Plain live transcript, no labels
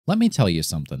Let me tell you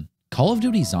something. Call of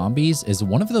Duty Zombies is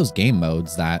one of those game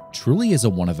modes that truly is a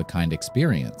one-of-a-kind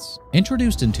experience.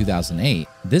 Introduced in 2008,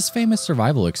 this famous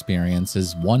survival experience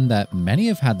is one that many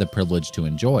have had the privilege to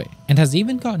enjoy, and has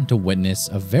even gotten to witness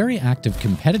a very active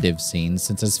competitive scene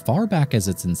since as far back as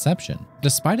its inception.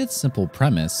 Despite its simple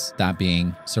premise, that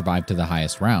being survive to the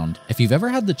highest round, if you've ever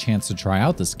had the chance to try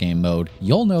out this game mode,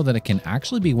 you'll know that it can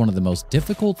actually be one of the most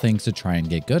difficult things to try and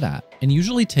get good at, and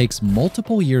usually takes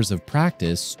multiple years of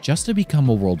practice just to become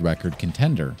a world record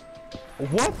contender.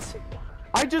 What?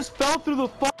 I just fell through the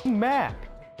fucking map.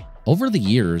 Over the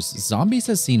years, Zombies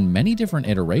has seen many different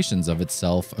iterations of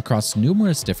itself across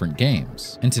numerous different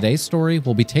games, and today's story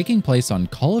will be taking place on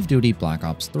Call of Duty Black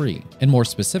Ops 3, and more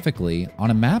specifically,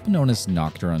 on a map known as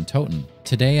Nacht der Untoten.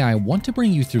 Today, I want to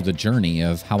bring you through the journey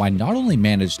of how I not only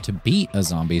managed to beat a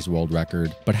Zombies world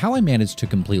record, but how I managed to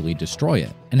completely destroy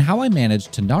it, and how I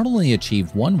managed to not only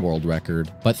achieve one world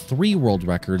record, but 3 world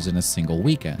records in a single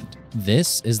weekend.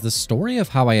 This is the story of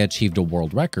how I achieved a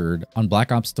world record on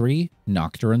Black Ops 3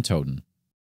 Nacht der Untoten.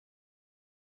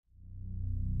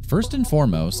 First and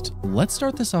foremost, let's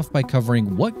start this off by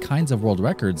covering what kinds of world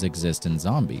records exist in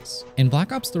Zombies. In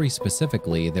Black Ops 3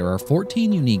 specifically, there are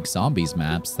 14 unique Zombies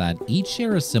maps that each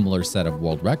share a similar set of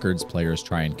world records players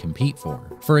try and compete for.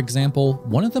 For example,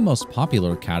 one of the most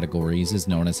popular categories is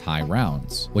known as High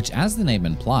Rounds, which, as the name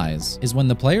implies, is when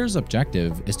the player's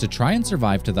objective is to try and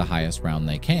survive to the highest round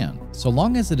they can, so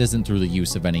long as it isn't through the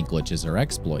use of any glitches or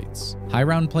exploits. High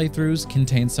round playthroughs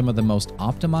contain some of the most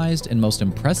optimized and most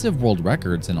impressive world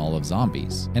records in all of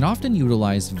Zombies, and often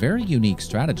utilize very unique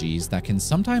strategies that can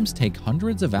sometimes take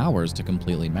hundreds of hours to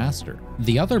completely master.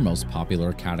 The other most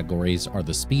popular categories are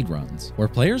the speedruns, where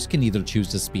players can either choose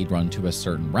to speedrun to a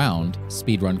certain round,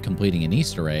 speedrun completing an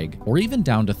Easter egg, or even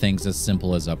down to things as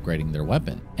simple as upgrading their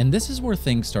weapon. And this is where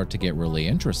things start to get really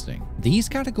interesting. These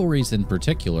categories in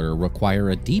particular require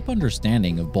a deep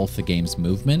understanding of both the game's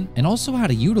movement and also how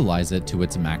to utilize it to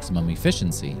its maximum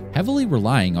efficiency, heavily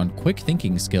relying on quick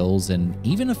thinking skills and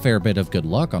even a fair bit of good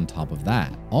luck on top of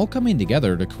that, all coming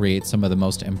together to create some of the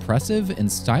most impressive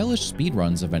and stylish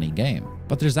speedruns of any game.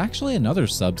 But there's actually another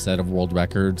subset of world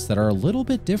records that are a little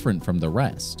bit different from the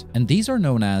rest, and these are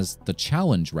known as the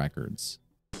challenge records.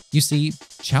 You see,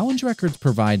 challenge records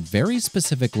provide very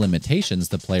specific limitations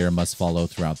the player must follow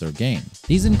throughout their game.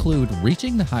 These include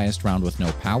reaching the highest round with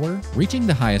no power, reaching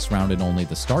the highest round in only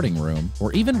the starting room,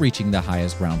 or even reaching the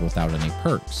highest round without any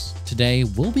perks. Today,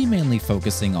 we'll be mainly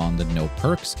focusing on the no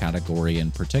perks category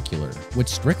in particular, which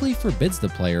strictly forbids the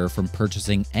player from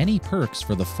purchasing any perks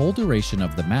for the full duration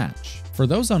of the match. For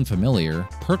those unfamiliar,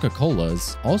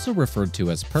 Perka-Colas, also referred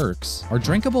to as perks, are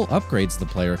drinkable upgrades the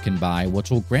player can buy which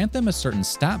will grant them a certain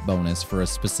stat bonus for a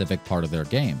specific part of their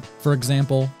game. For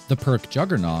example, the perk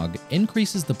Juggernog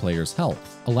increases the player's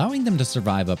health, allowing them to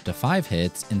survive up to 5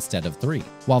 hits instead of 3,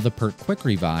 while the perk Quick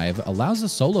Revive allows a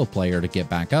solo player to get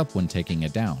back up when taking a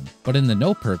down. But in the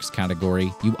no perks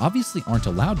category, you obviously aren't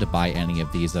allowed to buy any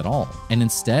of these at all, and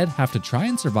instead have to try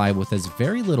and survive with as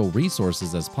very little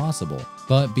resources as possible.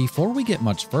 But before we get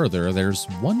much further, there's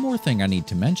one more thing I need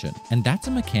to mention, and that's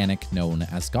a mechanic known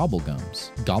as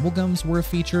Gobblegums. Gobblegums were a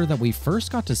feature that we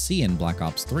first got to see in Black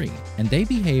Ops 3, and they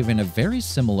behave in a very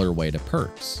similar way to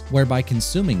perks, where by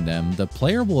consuming them, the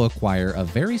player will acquire a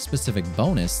very specific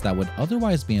bonus that would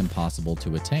otherwise be impossible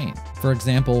to attain. For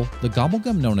example, the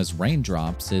Gobblegum known as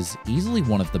Raindrops is easily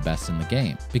one of the best in the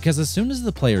game, because as soon as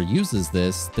the player uses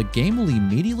this, the game will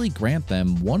immediately grant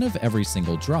them one of every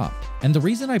single drop. And the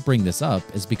reason I bring this up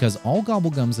is because all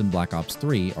Gobblegums in Black Ops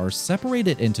 3 are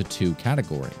separated into 2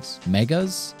 categories,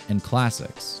 Megas and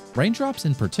Classics. Raindrops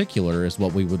in particular is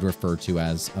what we would refer to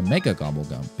as a Mega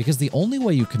Gobblegum, because the only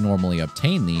way you can normally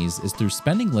obtain these is through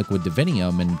spending Liquid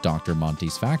Divinium in Dr.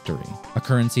 Monty's factory, a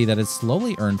currency that is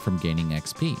slowly earned from gaining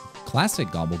XP. Classic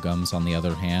Gobblegums, on the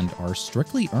other hand, are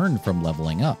strictly earned from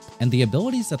leveling up, and the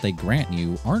abilities that they grant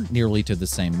you aren't nearly to the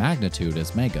same magnitude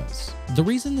as Megas. The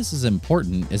reason this is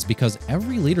important is because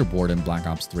every leaderboard in Black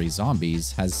Ops 3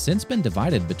 Zombies has since been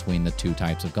divided between the 2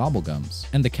 types of Gobblegums,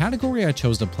 and the category I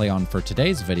chose to play on for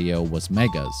today's video was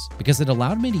Megas, because it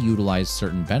allowed me to utilize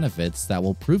certain benefits that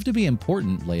will prove to be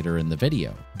important later in the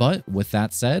video. But with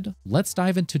that said, let's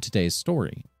dive into today's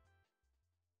story.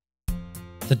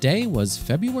 The day was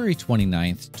February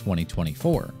 29th,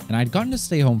 2024, and I'd gotten to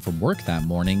stay home from work that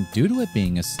morning due to it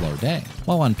being a slow day.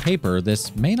 While on paper,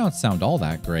 this may not sound all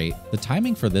that great, the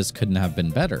timing for this couldn't have been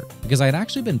better, because I'd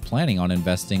actually been planning on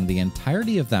investing the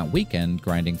entirety of that weekend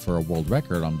grinding for a world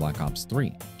record on Black Ops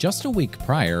 3. Just a week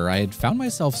prior, I had found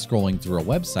myself scrolling through a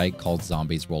website called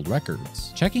Zombies World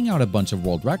Records, checking out a bunch of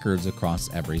world records across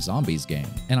every Zombies game,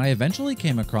 and I eventually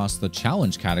came across the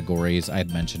challenge categories I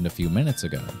had mentioned a few minutes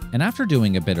ago. And after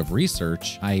doing a bit of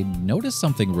research, I noticed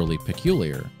something really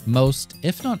peculiar. Most,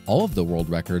 if not all of the world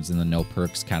records in the no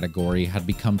perks category had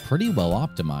become pretty well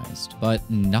optimized, but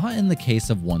not in the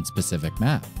case of one specific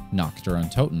map, Nacht der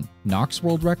Untoten. Nacht's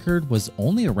world record was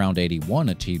only around 81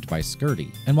 achieved by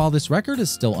Skirty, and while this record is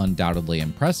still undoubtedly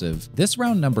impressive, this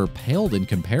round number paled in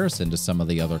comparison to some of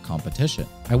the other competition.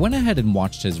 I went ahead and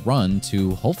watched his run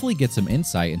to hopefully get some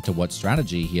insight into what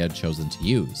strategy he had chosen to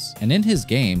use, and in his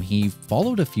game, he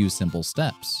followed a few simple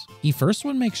steps. He first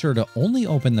would make sure to only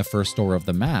open the first door of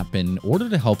the map in order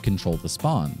to help control the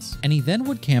spawns, and he then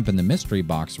would camp in the mystery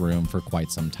box room for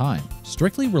quite some time,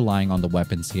 strictly relying on the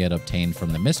weapons he had obtained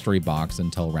from the mystery box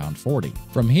until round 40.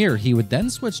 From here, he would then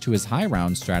switch to his high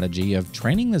round strategy of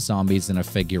training the zombies in a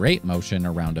figure 8 motion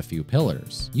around a few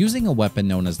pillars, using a weapon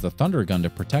known as the Thunder Gun to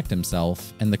protect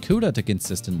himself and the Kuda to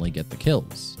consistently get the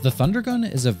kills. The Thunder Gun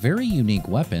is a very unique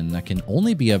weapon that can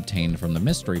only be obtained from the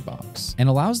mystery box, and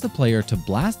allows the player to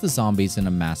blast the zombies in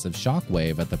a massive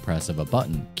shockwave at the press of a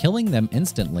button, killing them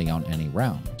instantly on any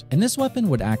round. And this weapon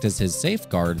would act as his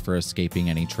safeguard for escaping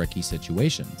any tricky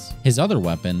situations. His other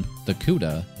weapon, the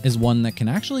Kuda, is one that can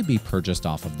actually be purchased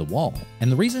off of the wall,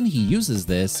 and the reason he uses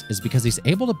this is because he's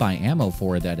able to buy ammo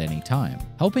for it at any time,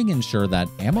 helping ensure that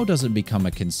ammo doesn't become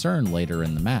a concern later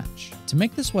in the match. To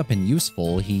make this weapon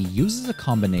useful, he uses a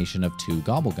combination of two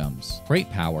Gobblegums: Crate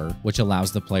Power, which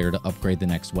allows the player to upgrade the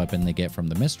next weapon they get from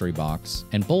the mystery box,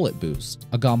 and Bullet Boost,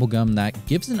 a Gobblegum that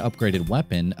gives an upgraded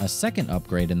weapon a second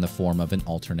upgrade in the form of an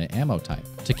alternate ammo type.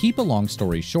 To keep a long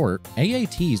story short,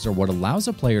 AATs are what allows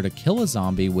a player to kill a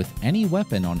zombie with any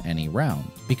weapon on any round,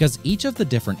 because each of the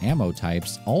different ammo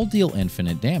types all deal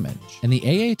infinite damage, and the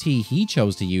AAT he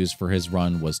chose to use for his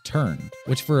run was Turn,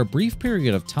 which for a brief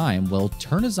period of time will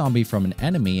turn a zombie from an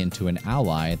enemy into an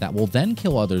ally that will then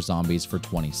kill other zombies for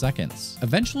 20 seconds,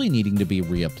 eventually needing to be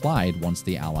reapplied once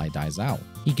the ally dies out.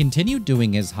 He continued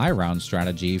doing his high round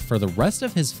strategy for the rest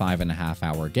of his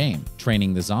 5.5-hour game,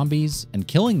 training the zombies and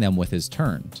killing them with his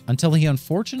turns, until he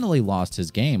unfortunately lost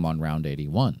his game on round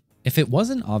 81. If it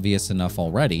wasn't obvious enough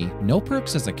already, no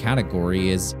perks as a category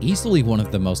is easily one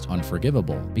of the most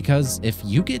unforgivable, because if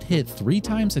you get hit 3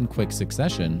 times in quick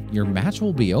succession, your match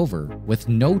will be over with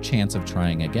no chance of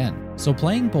trying again. So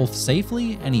playing both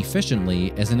safely and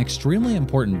efficiently is an extremely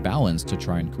important balance to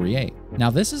try and create. Now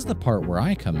this is the part where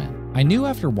I come in. I knew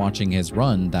after watching his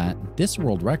run that this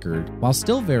world record, while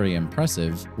still very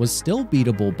impressive, was still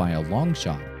beatable by a long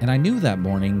shot, and I knew that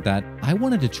morning that I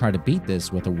wanted to try to beat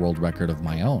this with a world record of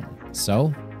my own.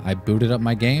 So I booted up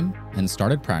my game and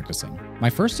started practicing. My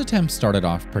first attempt started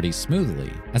off pretty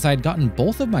smoothly, as I had gotten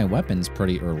both of my weapons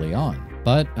pretty early on,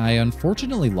 but I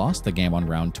unfortunately lost the game on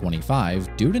round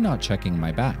 25 due to not checking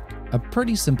my back. A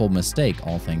pretty simple mistake,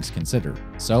 all things considered.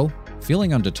 So,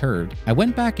 feeling undeterred, I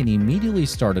went back and immediately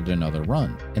started another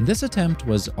run, and this attempt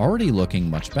was already looking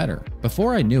much better.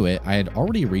 Before I knew it, I had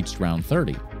already reached round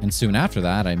 30, and soon after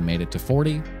that I made it to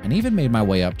 40, and even made my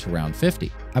way up to round 50.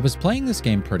 I was playing this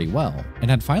game pretty well, and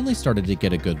had finally started to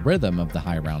get a good rhythm of the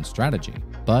high round strategy.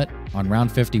 But on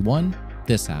round 51,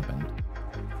 this happened.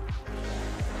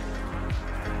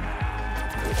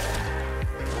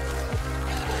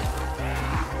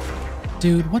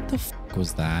 Dude, what the f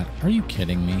was that? Are you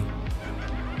kidding me?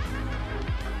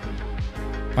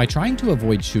 By trying to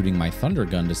avoid shooting my Thunder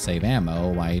Gun to save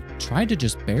ammo, I tried to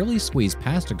just barely squeeze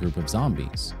past a group of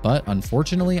zombies. But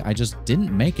unfortunately, I just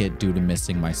didn't make it due to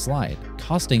missing my slide,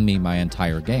 costing me my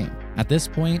entire game. At this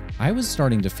point, I was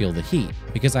starting to feel the heat,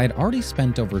 because I had already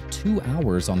spent over 2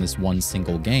 hours on this one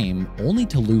single game, only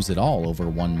to lose it all over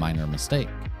one minor mistake.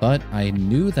 But I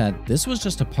knew that this was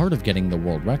just a part of getting the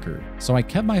world record, so I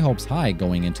kept my hopes high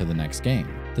going into the next game.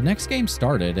 The next game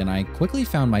started, and I quickly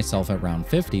found myself at round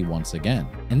 50 once again,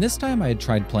 and this time I had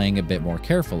tried playing a bit more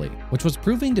carefully, which was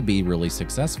proving to be really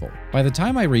successful. By the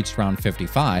time I reached round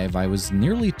 55, I was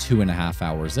nearly 2.5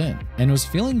 hours in, and was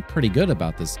feeling pretty good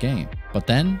about this game. But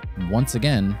then, once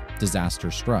again,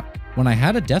 disaster struck. When I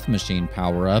had a death machine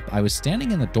power up, I was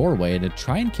standing in the doorway to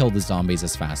try and kill the zombies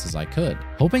as fast as I could,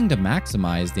 hoping to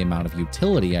maximize the amount of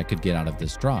utility I could get out of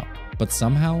this drop. But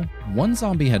somehow, one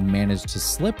zombie had managed to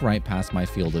slip right past my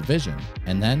field of vision,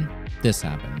 and then this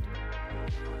happened.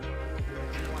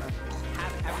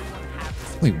 Have everyone have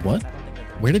this Wait, what?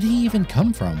 Where did he even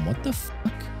come from? What the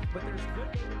fuck?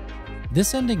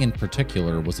 This ending in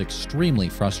particular was extremely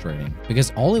frustrating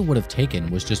because all it would have taken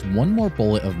was just one more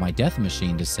bullet of my death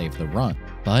machine to save the run,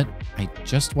 but I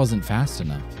just wasn't fast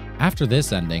enough. After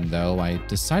this ending, though, I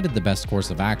decided the best course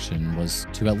of action was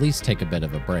to at least take a bit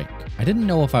of a break. I didn't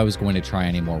know if I was going to try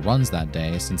any more runs that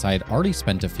day since I had already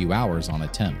spent a few hours on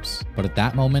attempts, but at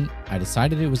that moment, I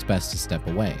decided it was best to step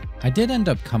away. I did end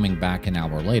up coming back an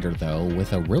hour later, though,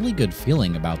 with a really good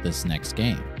feeling about this next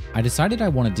game. I decided I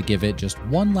wanted to give it just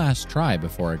one last try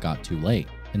before it got too late,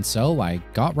 and so I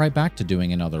got right back to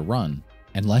doing another run.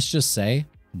 And let's just say,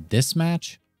 this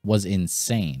match was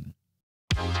insane.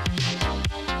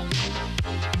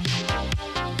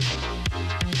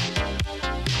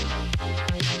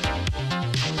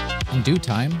 In due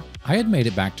time, I had made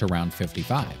it back to round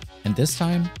 55, and this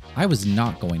time, I was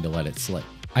not going to let it slip.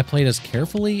 I played as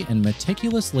carefully and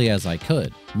meticulously as I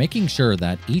could, making sure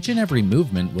that each and every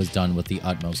movement was done with the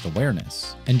utmost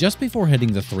awareness. And just before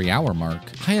hitting the 3-hour mark,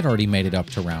 I had already made it up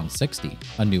to round 60,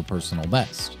 a new personal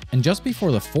best. And just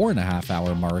before the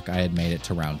 4.5-hour mark, I had made it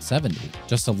to round 70,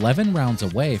 just 11 rounds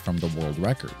away from the world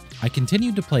record. I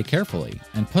continued to play carefully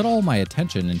and put all my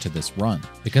attention into this run,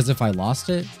 because if I lost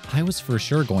it, I was for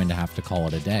sure going to have to call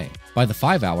it a day. By the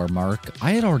 5-hour mark,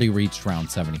 I had already reached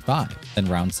round 75, then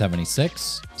round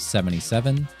 76,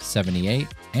 77, 78,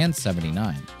 and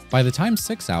 79. By the time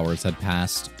 6 hours had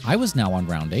passed, I was now on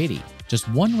round 80, just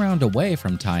one round away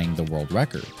from tying the world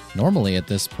record. Normally at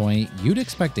this point, you'd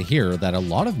expect to hear that a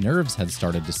lot of nerves had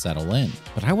started to settle in,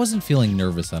 but I wasn't feeling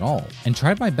nervous at all, and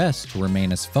tried my best to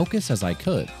remain as focused as I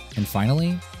could. And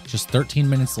finally, just 13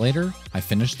 minutes later, I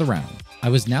finished the round. I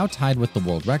was now tied with the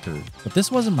world record, but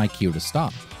this wasn't my cue to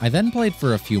stop. I then played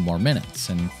for a few more minutes,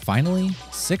 and finally,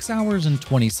 6 hours and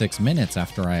 26 minutes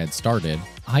after I had started,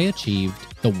 I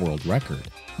achieved the world record.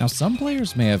 Now, some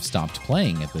players may have stopped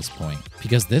playing at this point,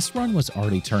 because this run was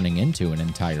already turning into an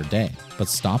entire day, but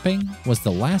stopping was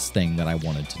the last thing that I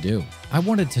wanted to do. I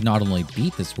wanted to not only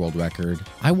beat this world record,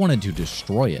 I wanted to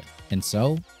destroy it, and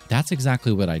so that's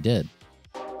exactly what I did.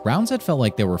 Rounds had felt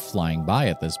like they were flying by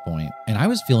at this point, and I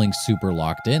was feeling super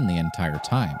locked in the entire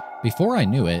time. Before I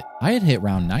knew it, I had hit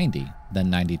round 90, then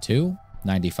 92,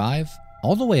 95,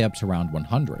 all the way up to round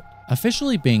 100,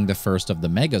 officially being the first of the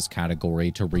Megas category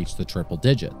to reach the triple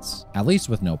digits, at least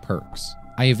with no perks.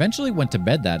 I eventually went to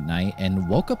bed that night and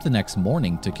woke up the next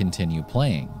morning to continue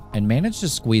playing, and managed to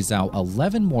squeeze out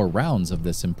 11 more rounds of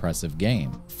this impressive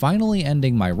game, finally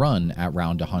ending my run at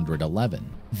round 111.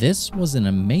 This was an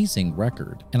amazing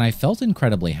record, and I felt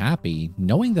incredibly happy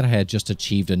knowing that I had just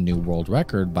achieved a new world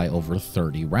record by over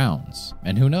 30 rounds.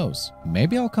 And who knows,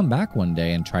 maybe I'll come back one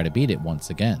day and try to beat it once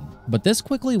again. But this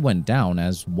quickly went down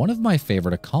as one of my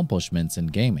favorite accomplishments in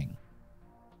gaming.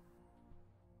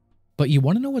 But you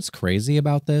want to know what's crazy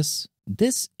about this?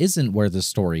 This isn't where the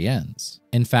story ends.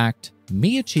 In fact,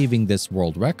 me achieving this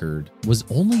world record was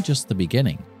only just the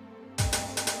beginning.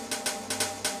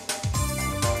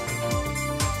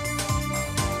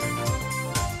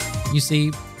 You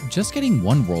see, just getting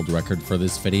one world record for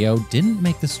this video didn't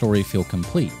make the story feel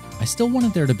complete. I still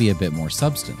wanted there to be a bit more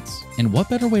substance. And what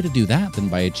better way to do that than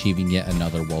by achieving yet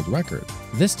another world record?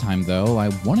 This time though, I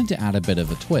wanted to add a bit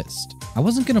of a twist. I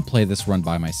wasn't going to play this run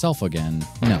by myself again,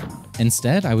 no.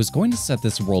 Instead, I was going to set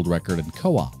this world record in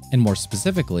co-op, and more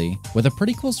specifically, with a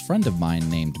pretty close friend of mine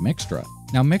named Mixtra.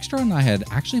 Now, Mixtra and I had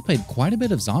actually played quite a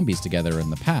bit of zombies together in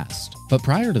the past, but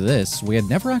prior to this, we had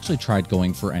never actually tried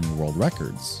going for any world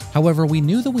records. However, we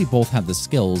knew that we both had the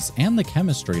skills and the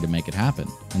chemistry to make it happen,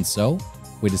 and so,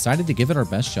 we decided to give it our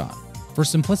best shot. For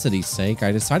simplicity's sake,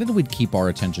 I decided we'd keep our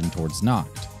attention towards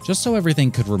Noct, just so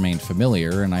everything could remain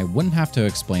familiar and I wouldn't have to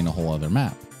explain a whole other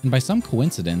map. And by some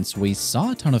coincidence, we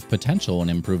saw a ton of potential in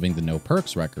improving the no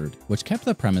perks record, which kept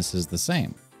the premises the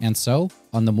same. And so,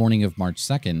 on the morning of March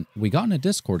 2nd, we got in a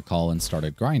Discord call and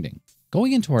started grinding.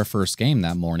 Going into our first game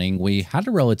that morning, we had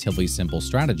a relatively simple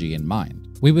strategy in mind.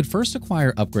 We would first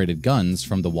acquire upgraded guns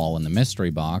from the wall in the mystery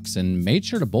box and made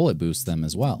sure to bullet boost them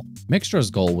as well. Mixtra's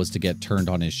goal was to get turned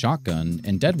on his shotgun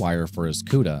and Deadwire for his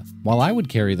Kuda, while I would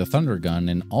carry the Thunder Gun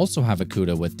and also have a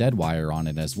Kuda with Deadwire on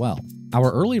it as well. Our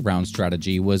early round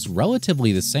strategy was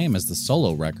relatively the same as the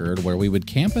solo record, where we would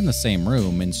camp in the same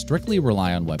room and strictly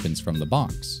rely on weapons from the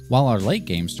box, while our late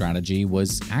game strategy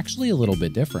was actually a little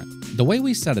bit different. The way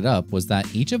we set it up was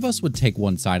that each of us would take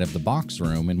one side of the box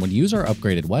room and would use our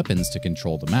upgraded weapons to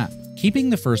control the map,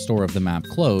 keeping the first door of the map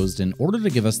closed in order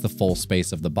to give us the full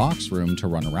space of the box room to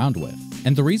run around with.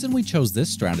 And the reason we chose this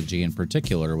strategy in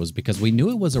particular was because we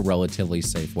knew it was a relatively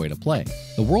safe way to play.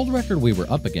 The world record we were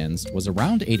up against was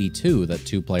around 82 that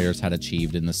 2 players had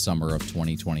achieved in the summer of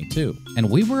 2022,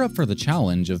 and we were up for the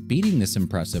challenge of beating this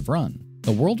impressive run.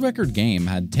 The world record game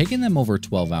had taken them over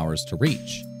 12 hours to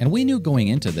reach, and we knew going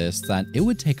into this that it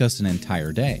would take us an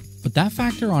entire day. But that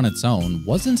factor on its own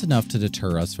wasn't enough to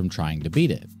deter us from trying to beat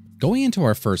it. Going into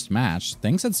our first match,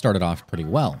 things had started off pretty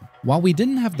well. While we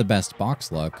didn't have the best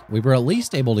box luck, we were at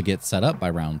least able to get set up by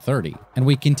round 30, and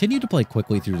we continued to play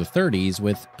quickly through the 30s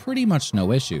with pretty much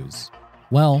no issues.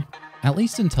 Well, at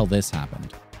least until this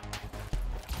happened.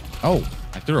 Oh,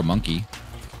 I threw a monkey.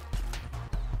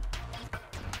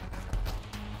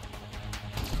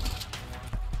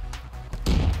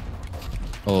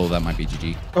 Oh, that might be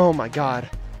GG. Oh my god.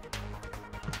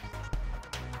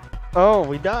 Oh,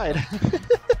 we died.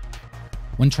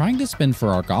 When trying to spin for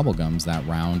our Gobblegums that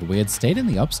round, we had stayed in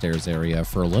the upstairs area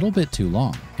for a little bit too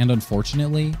long, and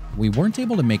unfortunately, we weren't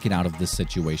able to make it out of this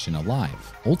situation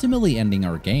alive, ultimately ending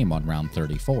our game on round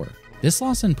 34. This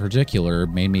loss in particular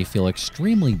made me feel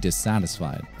extremely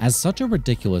dissatisfied, as such a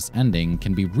ridiculous ending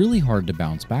can be really hard to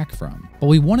bounce back from, but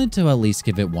we wanted to at least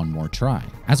give it one more try,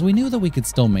 as we knew that we could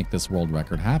still make this world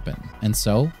record happen, and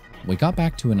so we got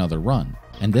back to another run.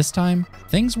 And this time,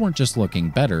 things weren't just looking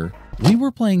better, we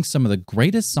were playing some of the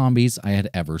greatest zombies I had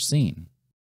ever seen.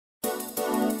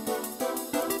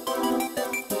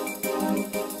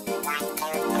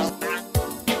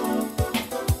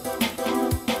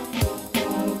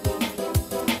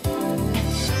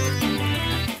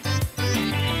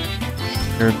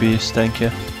 You're a beast, thank you.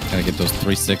 Gotta get those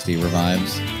 360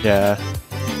 revives. Yeah.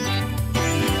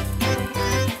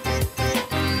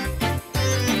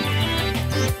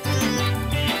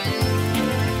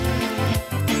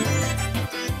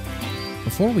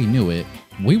 Before we knew it,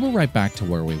 we were right back to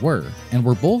where we were, and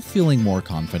we're both feeling more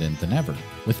confident than ever.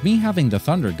 With me having the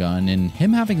thunder gun and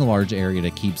him having a large area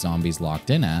to keep zombies locked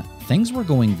in at, things were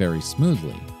going very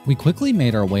smoothly. We quickly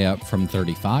made our way up from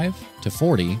 35 to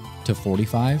 40 to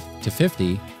 45 to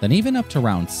 50, then even up to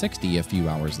round 60 a few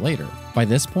hours later. By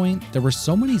this point, there were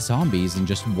so many zombies in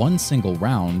just one single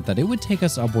round that it would take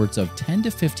us upwards of 10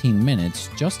 to 15 minutes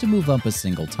just to move up a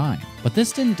single time. But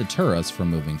this didn't deter us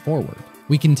from moving forward.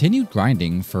 We continued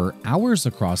grinding for hours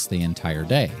across the entire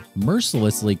day,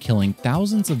 mercilessly killing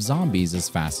thousands of zombies as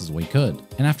fast as we could.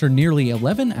 And after nearly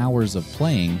 11 hours of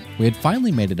playing, we had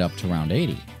finally made it up to round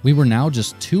 80. We were now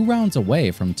just 2 rounds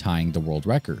away from tying the world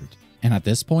record. And at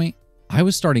this point, I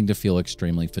was starting to feel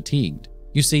extremely fatigued.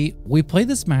 You see, we played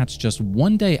this match just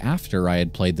one day after I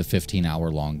had played the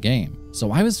 15-hour-long game, so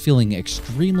I was feeling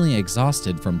extremely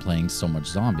exhausted from playing so much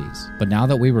zombies. But now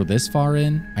that we were this far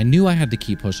in, I knew I had to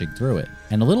keep pushing through it,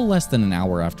 and a little less than an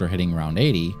hour after hitting round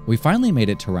 80, we finally made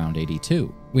it to round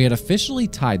 82. We had officially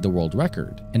tied the world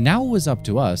record, and now it was up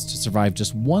to us to survive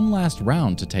just one last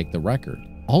round to take the record.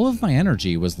 All of my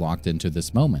energy was locked into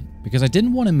this moment, because I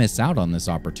didn't want to miss out on this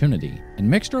opportunity, and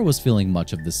Mixtra was feeling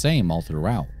much of the same all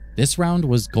throughout. This round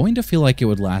was going to feel like it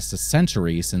would last a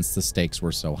century since the stakes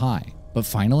were so high. But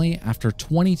finally, after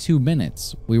 22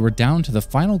 minutes, we were down to the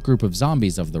final group of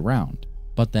zombies of the round.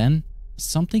 But then,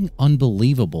 something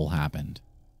unbelievable happened.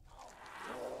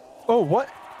 Oh, what?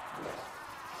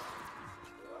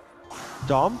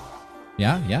 Dom?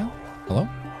 Yeah? Hello?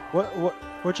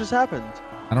 What just happened?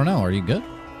 I don't know, are you good?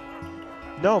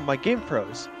 No, my game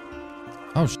froze.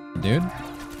 Oh, dude.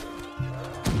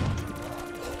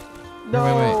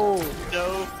 No! Wait.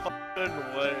 No fucking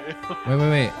way.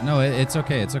 Wait. No, it's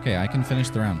okay. It's okay. I can finish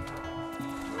the round.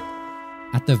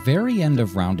 At the very end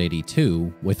of round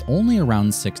 82, with only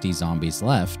around 60 zombies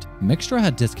left, Mixtra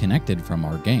had disconnected from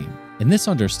our game. And this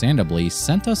understandably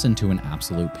sent us into an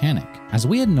absolute panic, as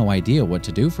we had no idea what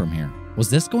to do from here. Was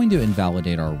this going to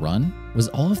invalidate our run? Was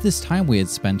all of this time we had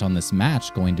spent on this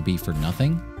match going to be for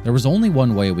nothing? There was only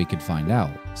one way we could find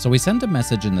out, so we sent a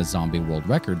message in the Zombie World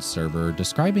Records server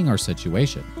describing our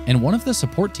situation, and one of the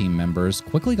support team members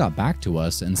quickly got back to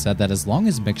us and said that as long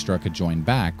as Mixtra could join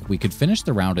back, we could finish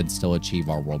the round and still achieve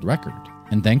our world record.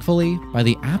 And thankfully, by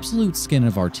the absolute skin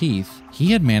of our teeth,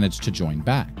 he had managed to join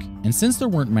back. And since there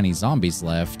weren't many zombies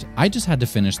left, I just had to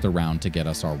finish the round to get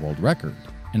us our world record.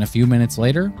 And a few minutes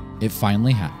later, it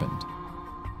finally happened.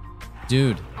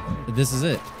 Dude, this is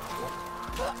it.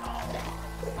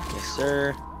 Yes,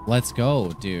 sir. Let's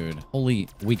go, dude. Holy,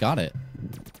 we got it.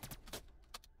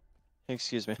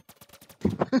 Excuse me.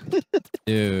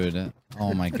 Dude,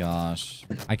 oh my gosh.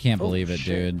 I can't believe it,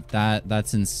 dude.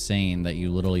 That's insane that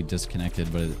you literally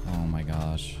disconnected, but oh my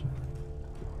gosh.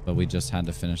 But we just had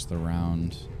to finish the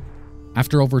round.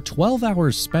 After over 12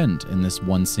 hours spent in this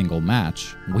one single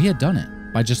match, we had done it.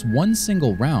 By just one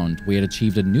single round, we had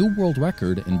achieved a new world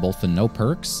record in both the no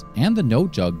perks and the no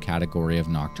jug category of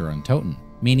Nocturne and Toten,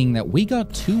 meaning that we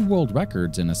got 2 world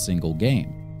records in a single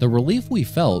game. The relief we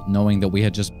felt knowing that we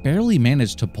had just barely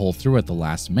managed to pull through at the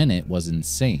last minute was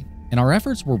insane, and our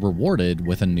efforts were rewarded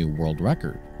with a new world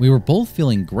record. We were both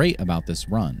feeling great about this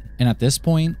run, and at this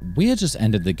point, we had just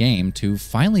ended the game to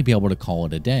finally be able to call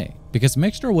it a day, because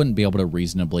Mixter wouldn't be able to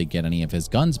reasonably get any of his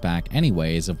guns back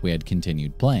anyways if we had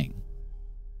continued playing.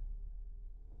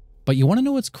 But you want to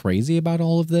know what's crazy about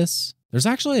all of this? There's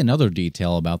actually another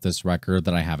detail about this record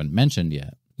that I haven't mentioned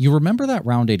yet. You remember that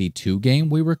round 82 game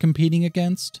we were competing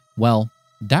against? Well,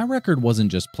 that record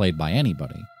wasn't just played by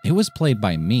anybody, it was played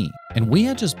by me, and we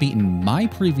had just beaten my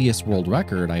previous world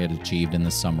record I had achieved in the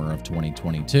summer of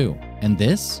 2022, and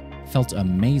this felt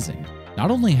amazing. Not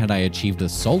only had I achieved a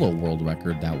solo world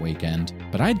record that weekend,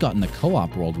 but I'd gotten the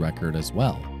co-op world record as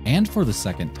well, and for the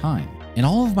second time. In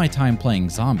all of my time playing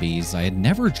zombies, I had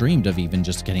never dreamed of even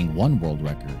just getting 1 world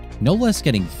record, no less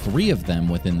getting 3 of them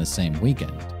within the same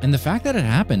weekend. And the fact that it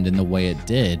happened in the way it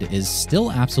did is still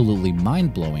absolutely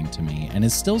mind-blowing to me, and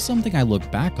is still something I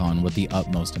look back on with the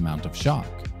utmost amount of shock.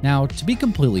 Now, to be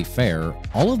completely fair,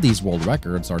 all of these world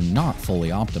records are not fully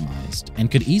optimized,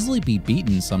 and could easily be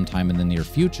beaten sometime in the near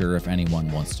future if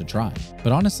anyone wants to try.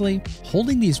 But honestly,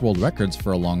 holding these world records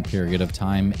for a long period of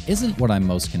time isn't what I'm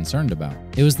most concerned about.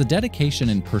 It was the dedication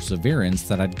and perseverance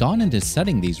that had gone into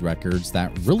setting these records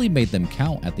that really made them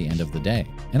count at the end of the day.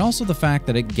 And also the fact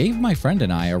that it gave my friend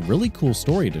and I a really cool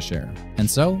story to share. And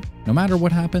so, no matter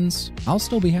what happens, I'll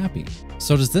still be happy.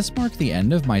 So does this mark the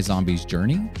end of my zombies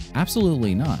journey?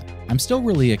 Absolutely not. I'm still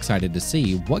really excited to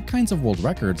see what kinds of world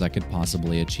records I could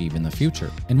possibly achieve in the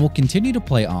future, and will continue to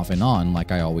play off and on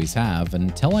like I always have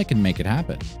until I can make it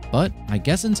happen. But I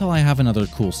guess until I have another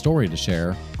cool story to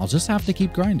share, I'll just have to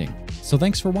keep grinding. So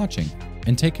thanks for watching,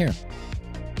 and take care.